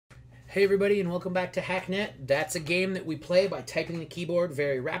Hey everybody, and welcome back to Hacknet. That's a game that we play by typing the keyboard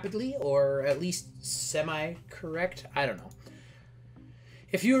very rapidly, or at least semi-correct. I don't know.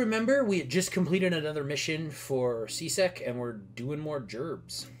 If you remember, we had just completed another mission for CSEC, and we're doing more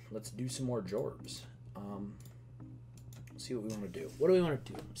gerbs. Let's do some more gerbs. See what we want to do. What do we want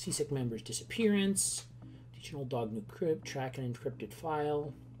to do? CSEC member's disappearance. Teach an old dog new crypt. Track an encrypted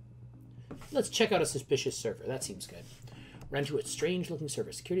file. Let's check out a suspicious server. That seems good. Ran to a strange-looking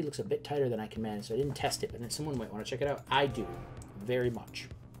server. Security looks a bit tighter than I can manage, so I didn't test it, but then someone might want to check it out. I do. Very much.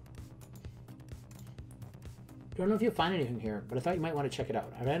 Don't know if you'll find anything here, but I thought you might want to check it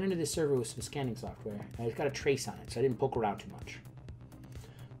out. I ran into this server with some scanning software, and it's got a trace on it, so I didn't poke around too much.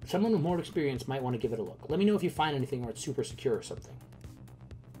 But someone with more experience might want to give it a look. Let me know if you find anything or it's super secure or something.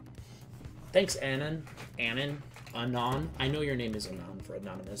 Thanks, Anon. Anon. I know your name is Anon for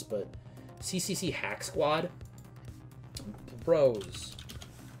anonymous, but CCC Hack Squad. Bros.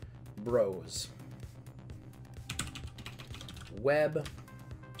 Web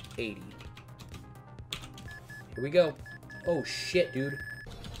 80. Here we go. Oh shit, dude.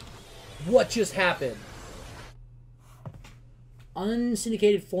 What just happened?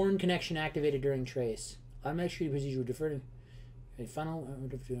 Unsyndicated foreign connection activated during trace. Automatic security procedure deferred. Final.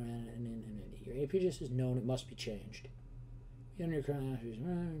 Your AP address is known. It must be changed. Under your current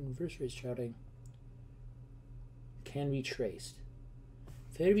reverse race shouting. Can be traced.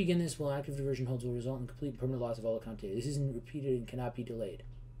 Failure to begin this while active diversion holds will result in complete and permanent loss of all account data. This isn't repeated and cannot be delayed.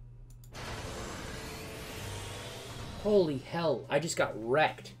 Holy hell, I just got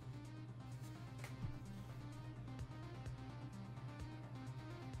wrecked.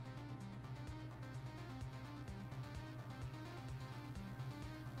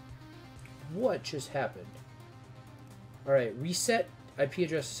 What just happened? Alright, reset IP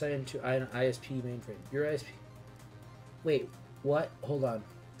address assigned to an ISP mainframe. Your ISP... Wait, what? Hold on.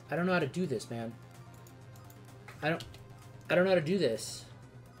 I don't know how to do this, man. I don't know how to do this.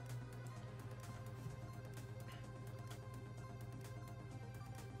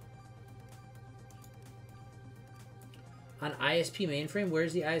 On ISP mainframe?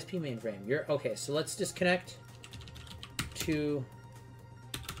 Where's the ISP mainframe? Okay, so let's disconnect to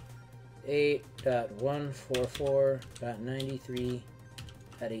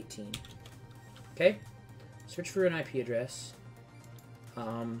 8.144.93.18. Okay? Search for an IP address.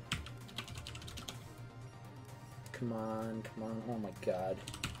 Come on. Oh my god.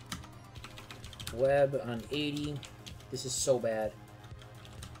 Web on 80. This is so bad.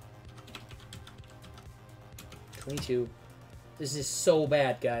 22. This is so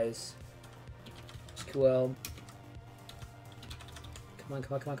bad, guys. SQL. Come on.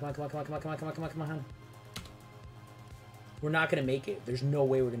 We're not gonna make it. There's no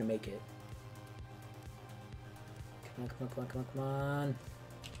way we're gonna make it. Come on.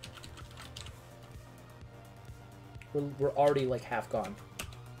 We're already like half gone.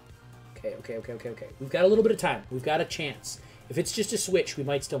 Okay. We've got a little bit of time. We've got a chance. If it's just a switch, we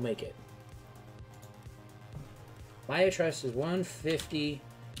might still make it. My address is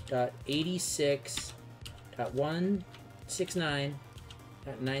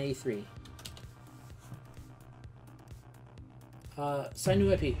 150.86.169.93. Sign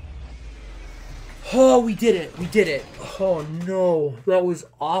new IP. Oh, we did it. Oh, no. That was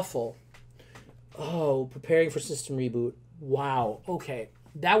awful. Oh, preparing for system reboot. Wow. Okay.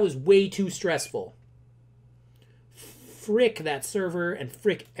 That was way too stressful. Frick that server and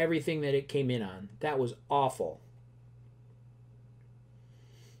frick everything that it came in on. That was awful.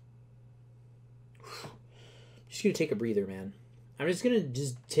 Just going to take a breather, man. I'm just going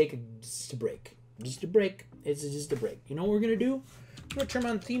to take a break. Just a break. It's just a break. You know what we're going to do? I'm going to turn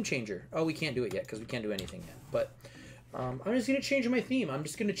on theme changer. Oh, we can't do it yet because we can't do anything yet. But I'm just going to change my theme. I'm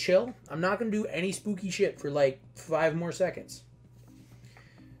just going to chill. I'm not going to do any spooky shit for like 5 more seconds.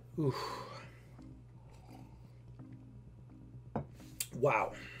 Oof.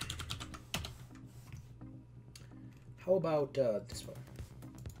 Wow. How about this one?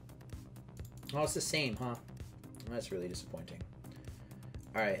 Oh, it's the same, huh? That's really disappointing.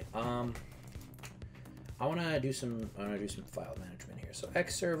 All right. I want to do some file management here. So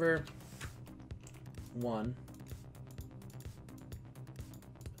X server 1.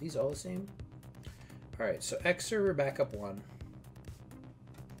 These all the same? All right. So X server backup 1.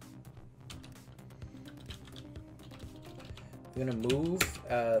 I'm gonna move.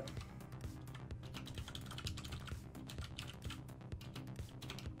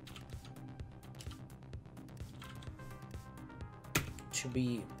 To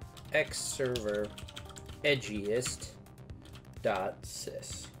be X server edgiest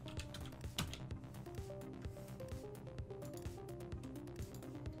 .sys.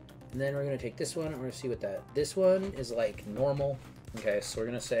 And then we're going to take this one, and we're going to see what that... This one is like normal. Okay, so we're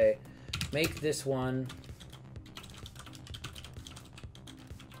going to say, make this one...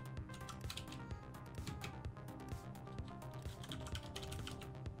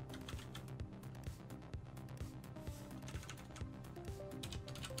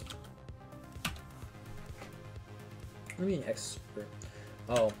 What do you mean expert?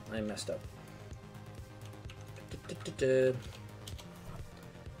 Oh, I messed up.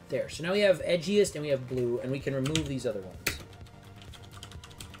 There. So now we have edgiest and we have blue, and we can remove these other ones.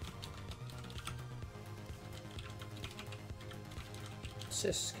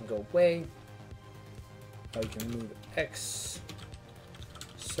 Sys can go away. Now we can remove X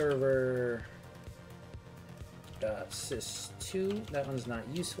server sys2. That one's not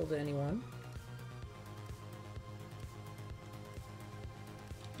useful to anyone.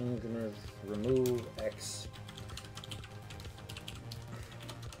 I'm gonna remove X.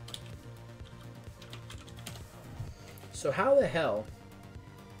 So how the hell?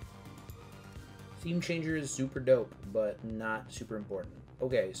 Theme changer is super dope, but not super important.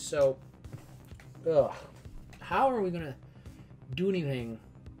 Okay, so how are we gonna do anything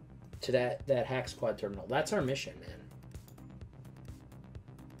to that hack squad terminal? That's our mission, man.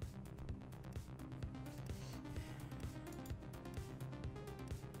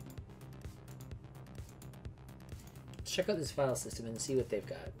 Let's check out this file system and see what they've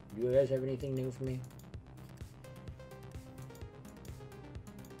got. Do you guys have anything new for me?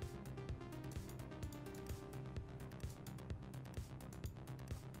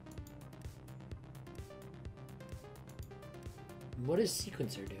 What does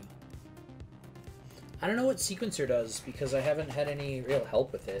sequencer do? I don't know what sequencer does because I haven't had any real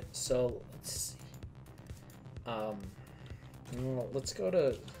help with it. So let's see. Let's go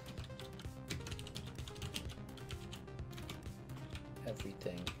to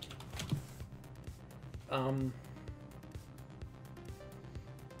everything.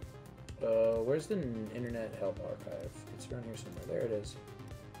 Where's the Internet Help Archive? It's around here somewhere. There it is.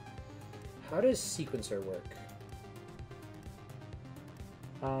 How does sequencer work?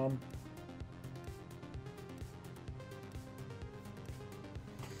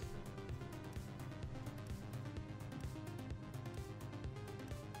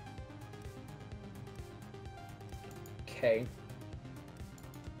 Okay.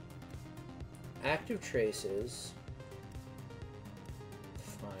 Active traces.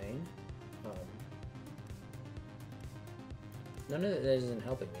 Fine. None of that isn't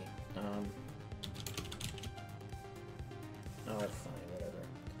helping me. Oh, fine, whatever.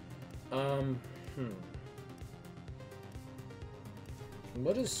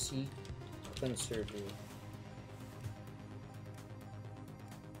 What does sequencer do?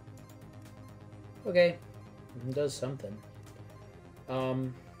 Okay, it does something.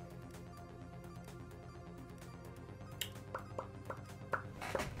 I'm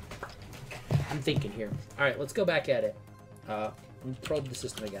thinking here. All right, let's go back at it. Probe the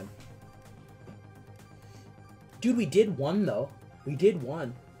system again. Dude, we did one though. We did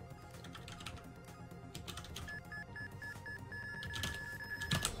one.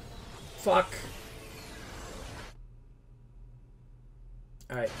 Fuck.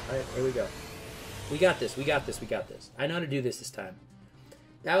 Alright, here we go. We got this, we got this, we got this. I know how to do this time.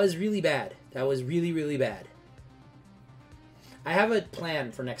 That was really bad. That was really, really bad. I have a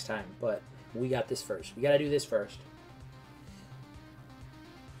plan for next time, but we got this first. We gotta do this first.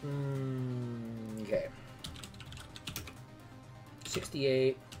 Okay.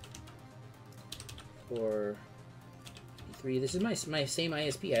 68 for 3. This is my same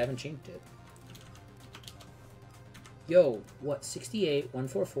ISP. I haven't changed it. Yo, what? 68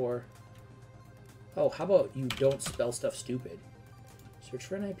 144. Oh, how about you don't spell stuff stupid? Search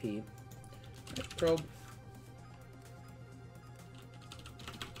for an IP. Probe.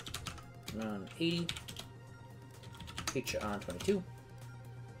 On 80. H on 22.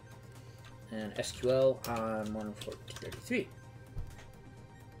 And SQL on 133.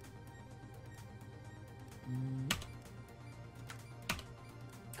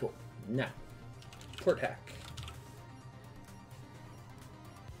 Cool. Now, port hack.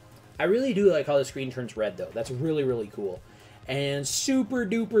 I really do like how the screen turns red, though. That's really, really cool. And super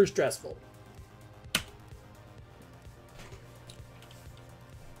duper stressful.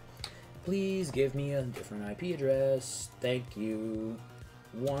 Please give me a different IP address. Thank you.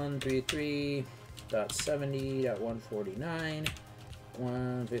 133.70.149.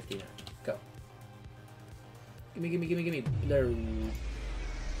 159. Go. Gimme, gimme, gimme, gimme. There.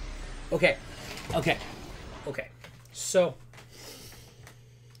 Okay. Okay. Okay. So,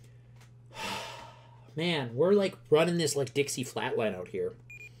 man, we're like running this like Dixie Flatline out here.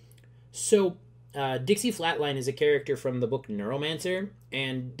 So, Dixie Flatline is a character from the book Neuromancer,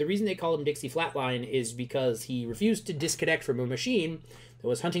 and the reason they call him Dixie Flatline is because he refused to disconnect from a machine that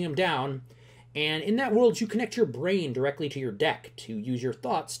was hunting him down. And in that world, you connect your brain directly to your deck to use your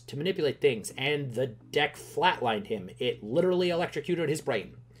thoughts to manipulate things. And the deck flatlined him. It literally electrocuted his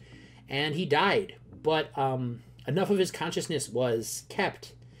brain. And he died. But enough of his consciousness was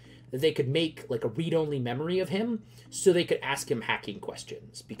kept that they could make like a read-only memory of him so they could ask him hacking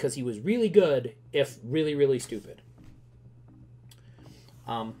questions. Because he was really good, if really, really stupid.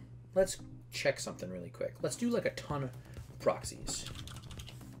 Let's check something really quick. Let's do like a ton of proxies.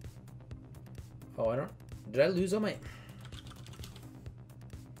 Oh, did I lose all my... Are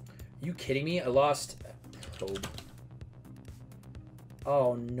you kidding me? I lost probe.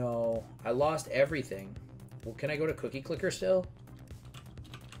 Oh, no. I lost everything. Well, can I go to Cookie Clicker still?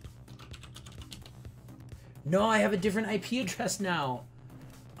 No, I have a different IP address now.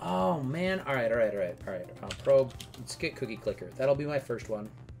 Oh, man. All right. Probe. Let's get Cookie Clicker. That'll be my first one.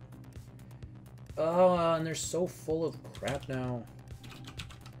 Oh, and they're so full of crap now.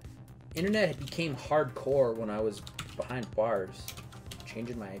 Internet became hardcore when I was behind bars,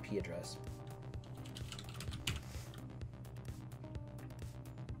 changing my IP address.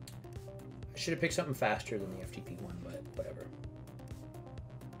 I should have picked something faster than the FTP one, but whatever.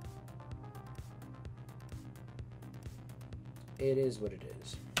 It is what it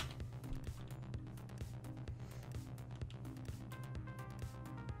is.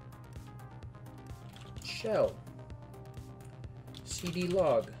 Shell. CD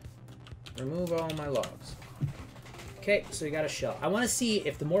log. Remove all my logs. Okay, so we got a shell. I want to see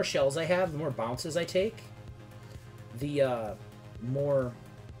if the more shells I have, the more bounces I take, the more...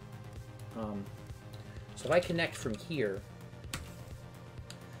 so if I connect from here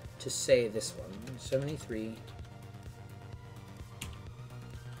to, say, this one, 73,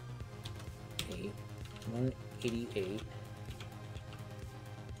 8, 188,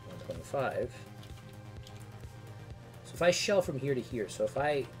 125. So if I shell from here to here, so if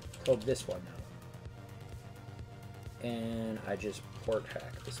I probe this one now, and I just port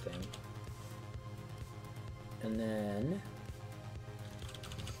hack this thing, and then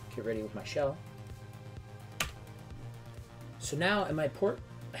get ready with my shell. So now, am I port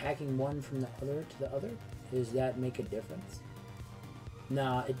hacking one from the other to the other? Does that make a difference?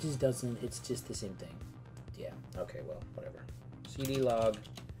 Nah, it just doesn't. It's just the same thing. Yeah, okay, well, whatever. CD log,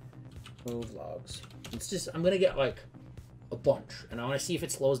 move logs. It's just, I'm gonna get like a bunch, and I want to see if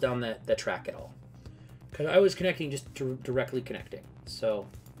it slows down the track at all. Because I was connecting just directly connecting, so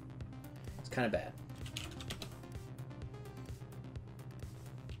it's kind of bad.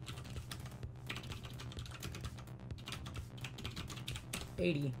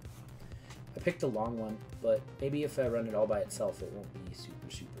 $80. I picked the long one, but maybe if I run it all by itself, it won't be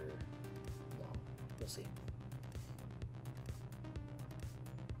super long. We'll see.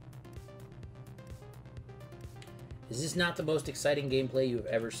 Is this not the most exciting gameplay you've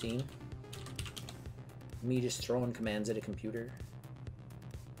ever seen? Me just throwing commands at a computer?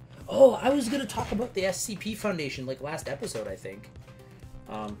 Oh, I was going to talk about the SCP Foundation, like last episode, I think.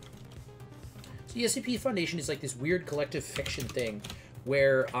 So the SCP Foundation is like this weird collective fiction thing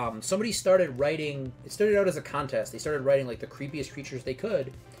where somebody started writing... It started out as a contest. They started writing like the creepiest creatures they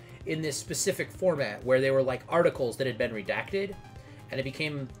could in this specific format where they were like articles that had been redacted. And it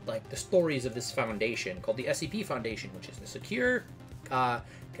became like the stories of this foundation called the SCP Foundation, which is the Secure,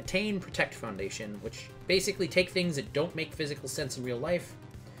 Contain, Protect Foundation, which basically take things that don't make physical sense in real life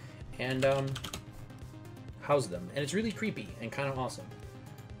and house them. And it's really creepy and kind of awesome.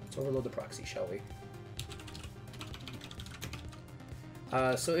 Let's overload the proxy, shall we?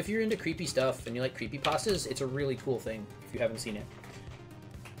 So if you're into creepy stuff and you like creepypastas, it's a really cool thing if you haven't seen it.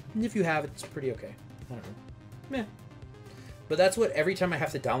 And if you have, it's pretty okay. I don't know. Meh. But that's what, every time I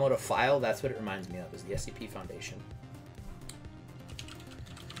have to download a file, that's what it reminds me of, is the SCP Foundation.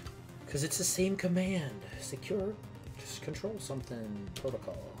 Because it's the same command. Secure, just control something,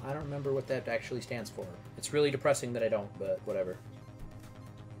 protocol. I don't remember what that actually stands for. It's really depressing that I don't, but whatever.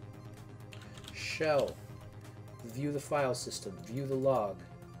 Shell. View the file system. View the log.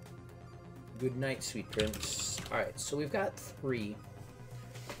 Good night, sweet prince. Alright, so we've got 3.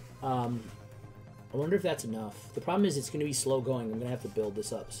 I wonder if that's enough. The problem is it's going to be slow going. I'm going to have to build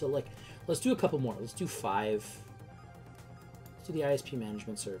this up. So, like, let's do a couple more. Let's do 5. Let's do the ISP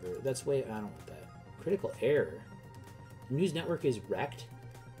management server. That's way... I don't want that. Critical error. The news network is wrecked?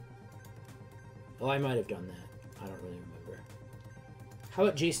 Oh, I might have done that. I don't really remember. How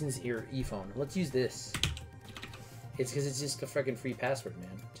about Jason's e-phone? Let's use this. It's because it's just a freaking free password,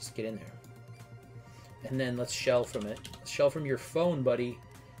 man. Just get in there. And then let's shell from it. Shell from your phone, buddy.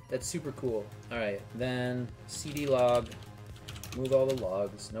 That's super cool. All right, then CD log. Move all the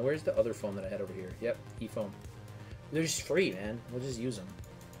logs. Now, where's the other phone that I had over here? Yep, ePhone. They're just free, man. We'll just use them.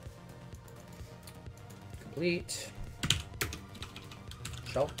 Complete.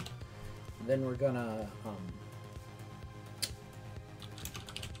 Shell. Then we're gonna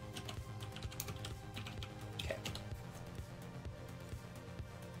okay.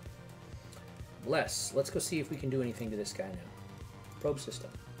 Bless. Let's go see if we can do anything to this guy now. Probe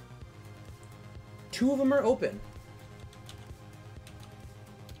system. 2 of them are open.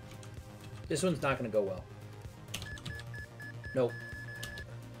 This one's not gonna go well. Nope.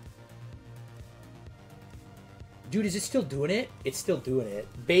 Dude, is it still doing it? It's still doing it.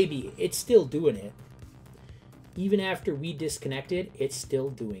 Baby, it's still doing it. Even after we disconnected, it's still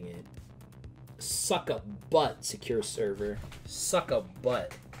doing it. Suck a butt, secure server. Suck a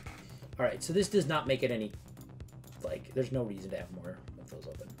butt. Alright, so this does not make it any... Like, there's no reason to have more of those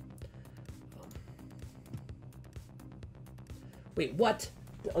open. Wait, what?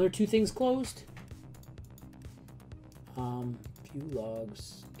 The other 2 things closed? View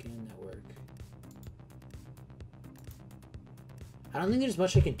logs, scan network. I don't think there's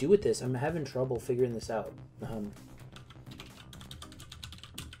much I can do with this. I'm having trouble figuring this out. Never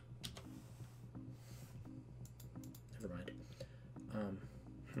mind.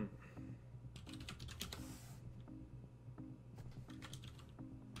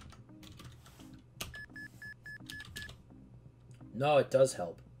 No, it does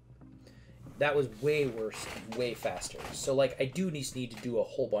help. That was way worse, way faster. So, like, I do need to do a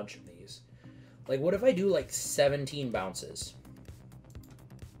whole bunch of these. Like, what if I do, like, 17 bounces?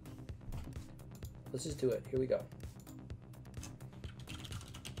 Let's just do it. Here we go.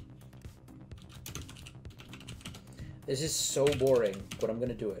 This is so boring, but I'm going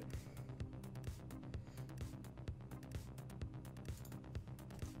to do it.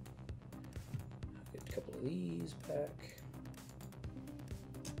 Get a couple of these back.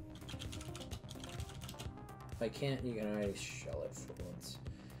 If I can't, you can already shell it for once.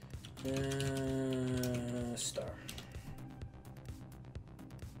 Star.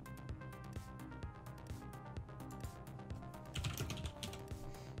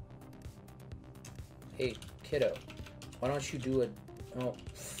 Hey, kiddo, why don't you do a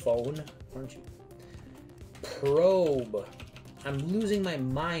phone? Why don't you probe? I'm losing my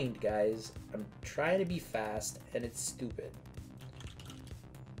mind, guys. I'm trying to be fast, and it's stupid.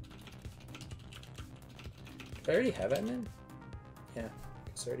 Did I already have admin? Yeah, I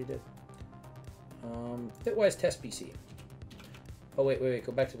guess I already did. Bitwise test PC. Oh wait,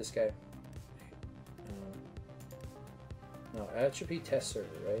 go back to this guy. No, that should be test server,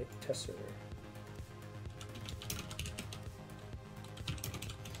 right? Test server.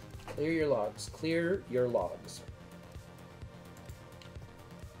 Clear your logs. Clear your logs.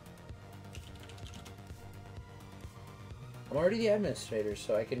 I'm already the administrator,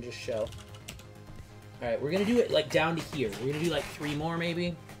 so I can just shell. Alright, we're gonna do it like down to here. We're gonna do like 3 more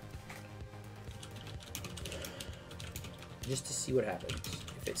maybe. Just to see what happens.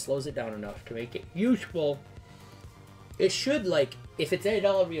 If it slows it down enough to make it useful. It should, like, if it's at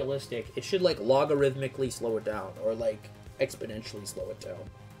all realistic, it should like logarithmically slow it down. Or like exponentially slow it down.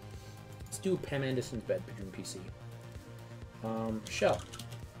 Let's do Pam Anderson's bedroom PC. Shell.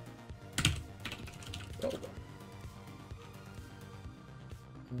 Probe.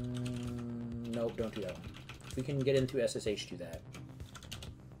 Nope, don't do that one. If we can get into SSH, do that.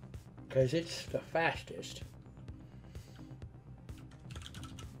 Because it's the fastest.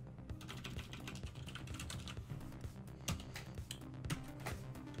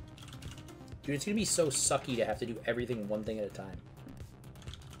 Dude, it's going to be so sucky to have to do everything one thing at a time.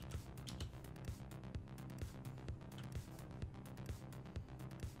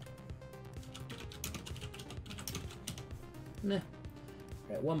 Meh.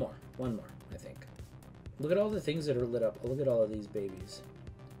 Alright, one more, I think. Look at all the things that are lit up. Look at all of these babies.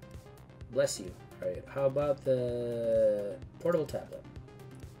 Bless you. Alright, how about the portable tablet?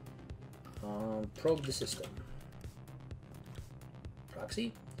 Probe the system.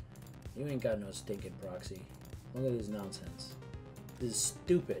 Proxy? You ain't got no stinking proxy. Look at this nonsense. This is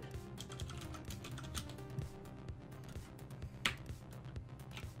stupid.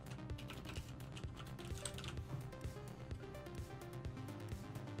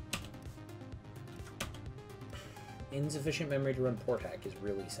 Insufficient memory to run port hack is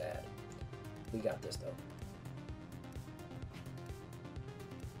really sad. We got this though.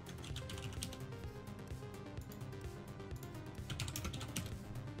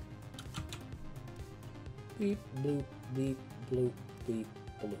 Beep, bloop, beep, bloop, beep,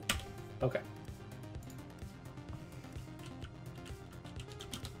 bloop. Okay.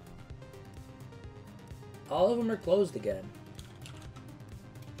 All of them are closed again.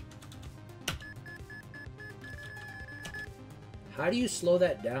 How do you slow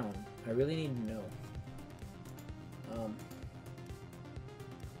that down? I really need to know.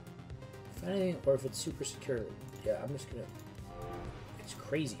 If anything, or if it's super securely. Yeah, I'm just gonna... It's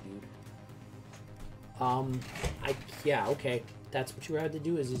crazy, dude. Yeah, okay. That's what you had to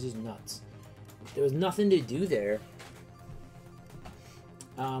do, is just nuts. There was nothing to do there.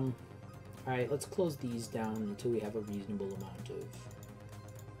 Alright, let's close these down until we have a reasonable amount of...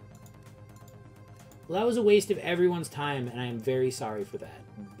 Well, that was a waste of everyone's time, and I am very sorry for that.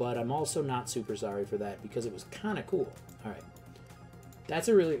 But I'm also not super sorry for that, because it was kind of cool. Alright. That's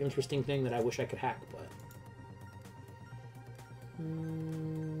a really interesting thing that I wish I could hack, but...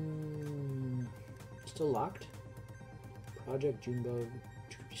 Still locked? Project Junebug,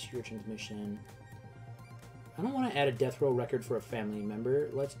 secure transmission. I don't want to add a death row record for a family member.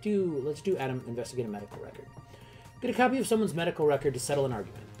 Let's do Adam investigate a medical record. Get a copy of someone's medical record to settle an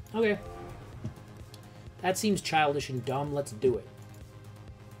argument. Okay. That seems childish and dumb. Let's do it.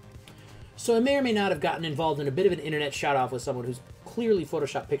 So I may or may not have gotten involved in a bit of an internet shout-off with someone who's clearly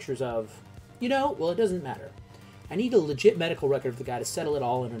photoshopped pictures of... You know, well, it doesn't matter. I need a legit medical record of the guy to settle it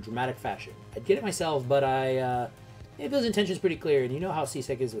all in a dramatic fashion. I'd get it myself, but if his intention's pretty clear, and you know how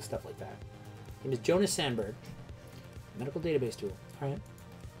CSEC is with stuff like that. His name is Jonas Sandberg. Medical database tool. Alright.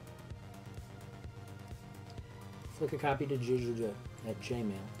 Flick a copy to at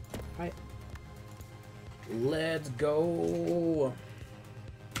Gmail. Alright. Let's go.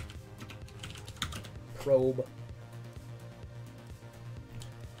 Probe.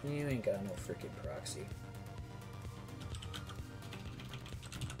 You ain't got no freaking proxy.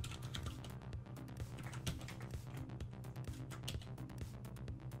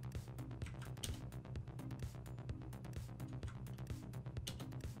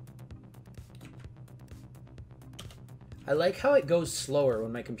 I like how it goes slower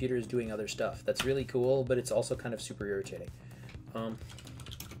when my computer is doing other stuff. That's really cool, but it's also kind of super irritating.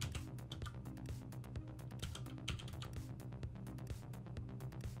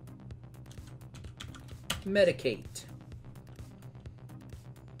 Medicate.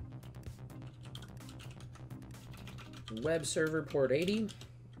 Web server port 80.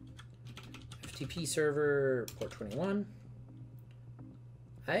 FTP server port 21.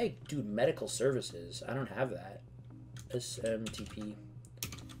 Dude, medical services. I don't have that. SMTP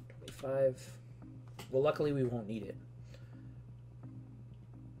 25. Well, luckily we won't need it.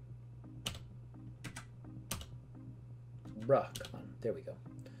 Bruh, come on. There we go.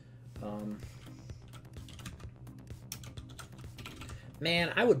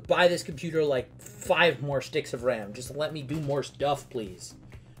 Man, I would buy this computer like 5 more sticks of RAM. Just let me do more stuff, please.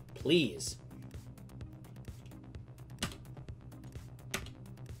 Please.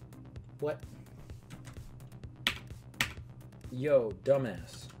 What? Yo,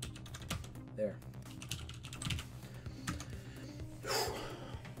 dumbass. There. Here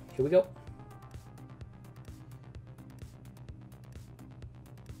we go.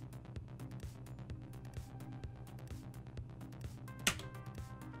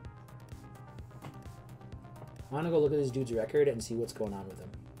 I want to go look at this dude's record and see what's going on with him.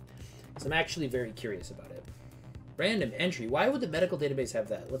 Because I'm actually very curious about it. Random entry. Why would the medical database have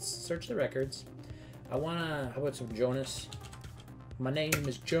that? Let's search the records. I want to... How about some Jonas? My name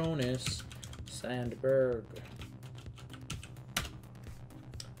is Jonas Sandberg.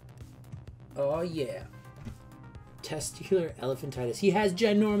 Oh, yeah. Testicular elephantitis. He has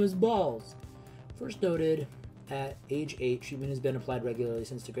ginormous balls. First noted at age 8, treatment has been applied regularly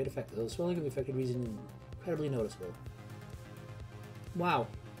since to great effect. Though the swelling of the affected region is incredibly noticeable. Wow,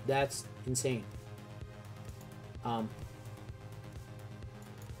 that's insane. How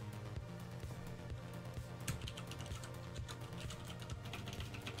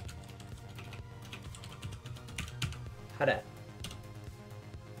that?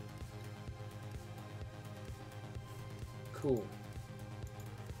 Cool.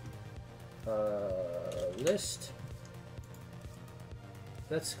 List.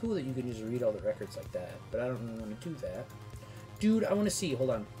 That's cool that you can just read all the records like that, but I don't really want to do that. Dude, I want to see. Hold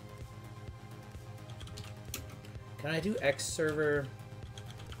on. Can I do X server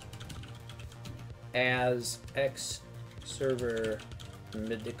as X server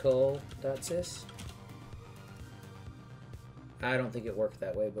medical.sys? I don't think it worked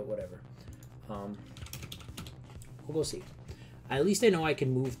that way, but whatever. We'll go see. At least I know I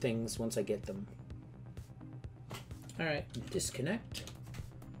can move things once I get them. Alright, disconnect.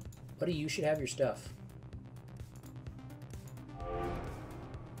 Buddy, you should have your stuff.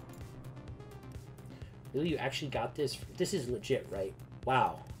 Really, you actually got this? This is legit, right?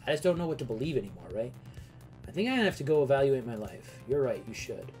 Wow. I just don't know what to believe anymore, right? I think I'm gonna have to go evaluate my life. You're right, you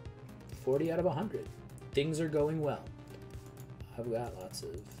should. 40 out of 100. Things are going well. I've got lots of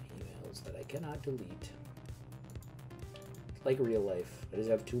emails that I cannot delete. Like real life. I just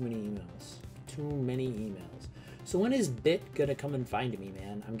have too many emails. Too many emails. So when is Bit gonna come and find me,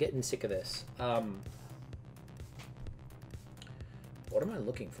 man? I'm getting sick of this. What am I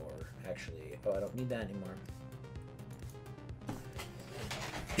looking for, actually? Oh, I don't need that anymore.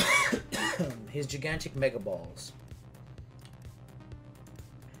 His gigantic mega balls.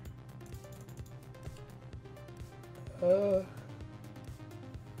 Oh,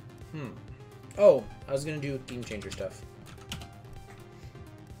 I was gonna do theme changer stuff.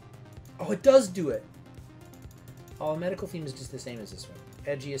 Oh, it does do it. Oh, medical theme is just the same as this one.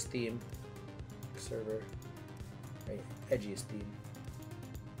 Edgiest theme. Server. Right, edgiest theme.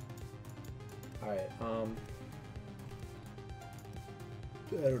 Alright, I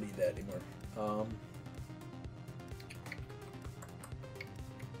don't need that anymore.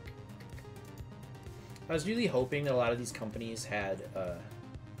 I was really hoping that a lot of these companies had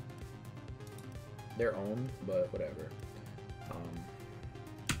their own, but whatever.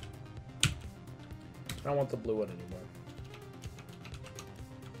 I don't want the blue one anymore.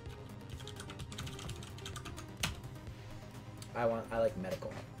 I like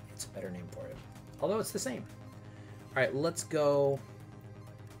medical. It's a better name for it. Although it's the same. Alright, let's go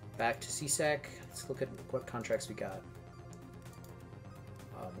back to CSEC. Let's look at what contracts we got.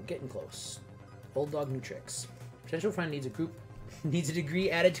 We're getting close. Old Dog, New Tricks. Potential friend needs a degree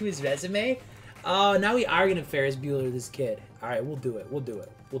added to his resume. Oh, now we are gonna Ferris Bueller this kid. Alright, we'll do it. We'll do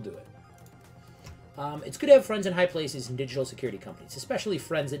it. We'll do it. It's good to have friends in high places in digital security companies, especially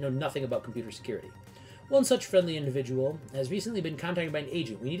friends that know nothing about computer security. One such friendly individual has recently been contacted by an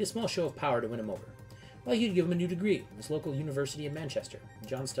agent. We need a small show of power to win him over. Well, you'd give him a new degree in this local university in Manchester.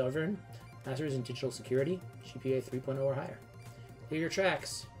 John Stelvern, Master's in Digital Security, GPA 3.0 or higher. Clear your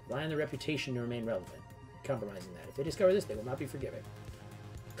tracks. Rely on their reputation to remain relevant. Compromising that. If they discover this, they will not be forgiven.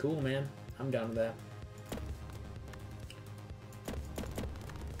 Cool, man. I'm down with that.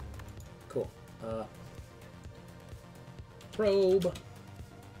 Cool. Probe.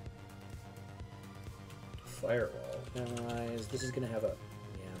 Firewall. Analyze. This is going to have a...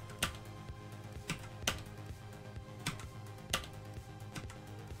 Yeah.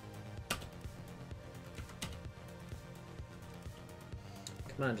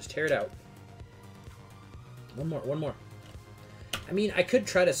 Come on, just tear it out. One more, one more. I mean, I could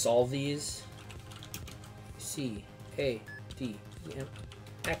try to solve these. C, A, D, E, M.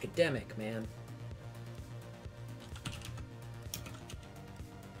 Academic, man.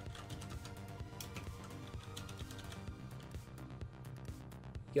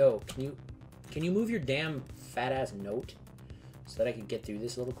 Yo, can you move your damn fat ass note so that I can get through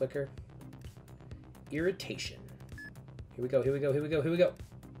this a little quicker? Irritation. Here we go, here we go, here we go, here we go.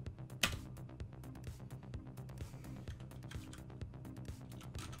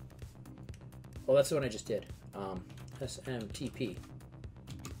 Well, that's the one I just did. SMTP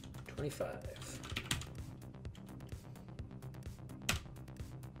 25.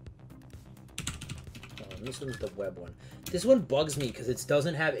 And this one's the web one. This one bugs me because it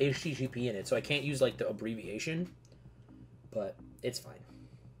doesn't have HTTP in it, so I can't use like the abbreviation. But it's fine.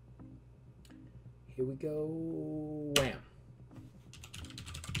 Here we go. Wham.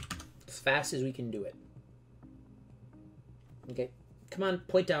 As fast as we can do it. Okay. Come on.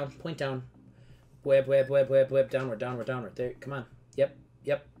 Point down. Point down. Web, web, web, web, web. Downward, downward, downward. There. Come on. Yep.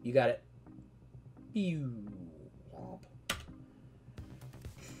 Yep. You got it.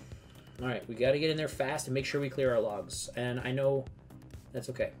 Alright, we gotta get in there fast and make sure we clear our logs. And I know that's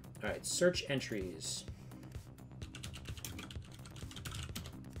okay. Alright, search entries.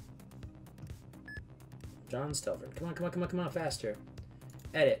 John Stelford. Come on, come on, come on, come on, faster.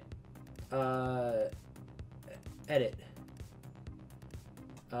 Edit. Edit.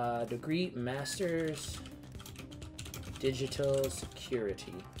 Degree Masters Digital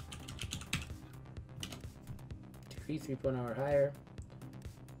Security. Degree 3.0 or higher.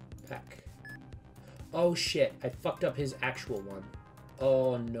 Pack. Oh shit, I fucked up his actual one.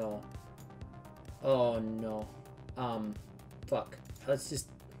 Oh no. Oh no. Fuck. Let's just...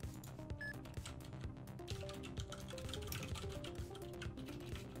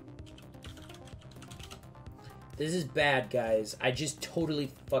 This is bad, guys. I just totally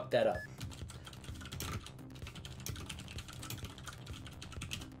fucked that up.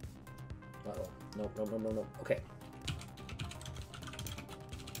 Uh-oh. Nope, nope, nope, nope, nope. Okay.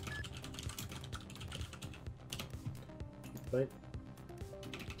 But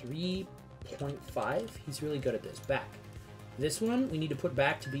 3.5, he's really good at this. Back. This one we need to put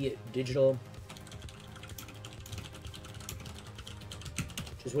back to be at digital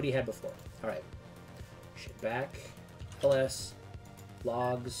which is what he had before. All right. Ship back. LS.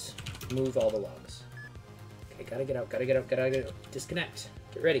 Logs. Move all the logs. Okay, gotta get out, gotta get out, gotta get out. Disconnect.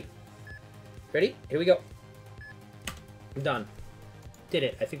 Get ready. Ready? Here we go. I'm done. Did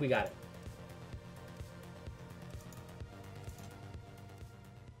it. I think we got it.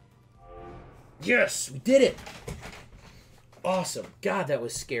 Yes! We did it! Awesome. God, that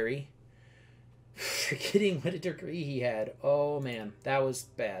was scary. Forgetting what a degree he had. Oh, man. That was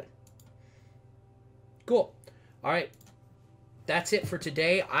bad. Cool. All right. That's it for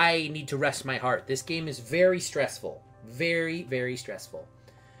today. I need to rest my heart. This game is very stressful. Very, very stressful.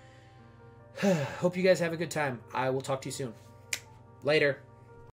 Hope you guys have a good time. I will talk to you soon. Later.